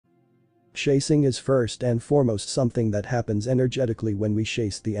Chasing is first and foremost something that happens energetically when we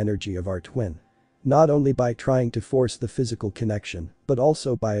chase the energy of our twin. Not only by trying to force the physical connection, but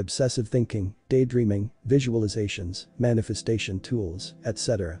also by obsessive thinking, daydreaming, visualizations, manifestation tools,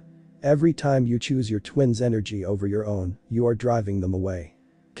 etc. Every time you choose your twin's energy over your own, you are driving them away.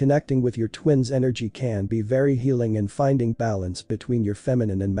 Connecting with your twin's energy can be very healing in finding balance between your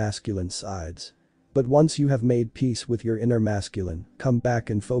feminine and masculine sides. But once you have made peace with your inner masculine, come back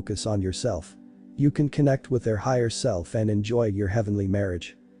and focus on yourself. You can connect with their higher self and enjoy your heavenly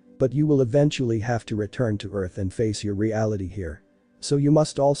marriage. But you will eventually have to return to Earth and face your reality here. So you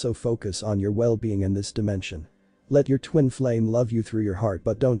must also focus on your well-being in this dimension. Let your twin flame love you through your heart,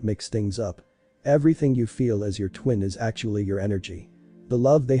 but don't mix things up. Everything you feel as your twin is actually your energy. The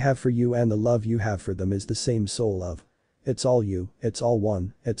love they have for you and the love you have for them is the same soul love. It's all you, it's all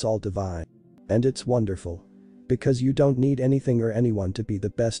one, it's all divine. And it's wonderful. Because you don't need anything or anyone to be the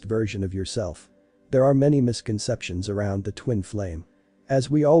best version of yourself. There are many misconceptions around the twin flame. As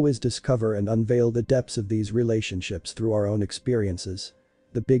we always discover and unveil the depths of these relationships through our own experiences.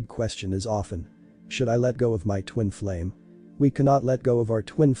 The big question is often, should I let go of my twin flame? We cannot let go of our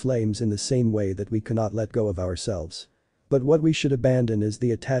twin flames in the same way that we cannot let go of ourselves. But what we should abandon is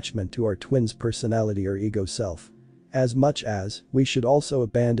the attachment to our twin's personality or ego self. As much as we should also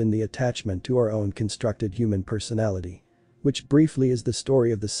abandon the attachment to our own constructed human personality. Which briefly is the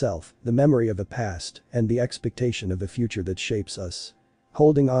story of the self, the memory of a past, and the expectation of a future that shapes us.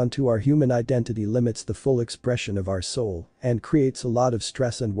 Holding on to our human identity limits the full expression of our soul and creates a lot of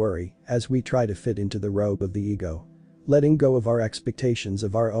stress and worry as we try to fit into the robe of the ego. Letting go of our expectations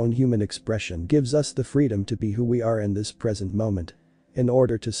of our own human expression gives us the freedom to be who we are in this present moment. In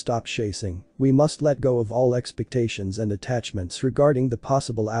order to stop chasing, we must let go of all expectations and attachments regarding the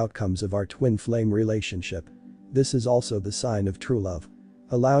possible outcomes of our twin flame relationship. This is also the sign of true love.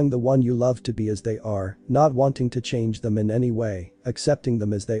 Allowing the one you love to be as they are, not wanting to change them in any way, accepting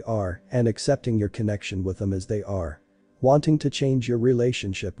them as they are, and accepting your connection with them as they are. Wanting to change your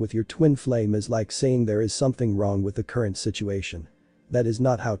relationship with your twin flame is like saying there is something wrong with the current situation. That is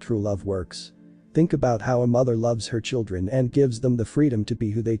not how true love works. Think about how a mother loves her children and gives them the freedom to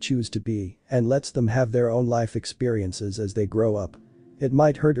be who they choose to be and lets them have their own life experiences as they grow up. It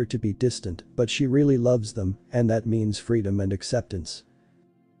might hurt her to be distant, but she really loves them, and that means freedom and acceptance.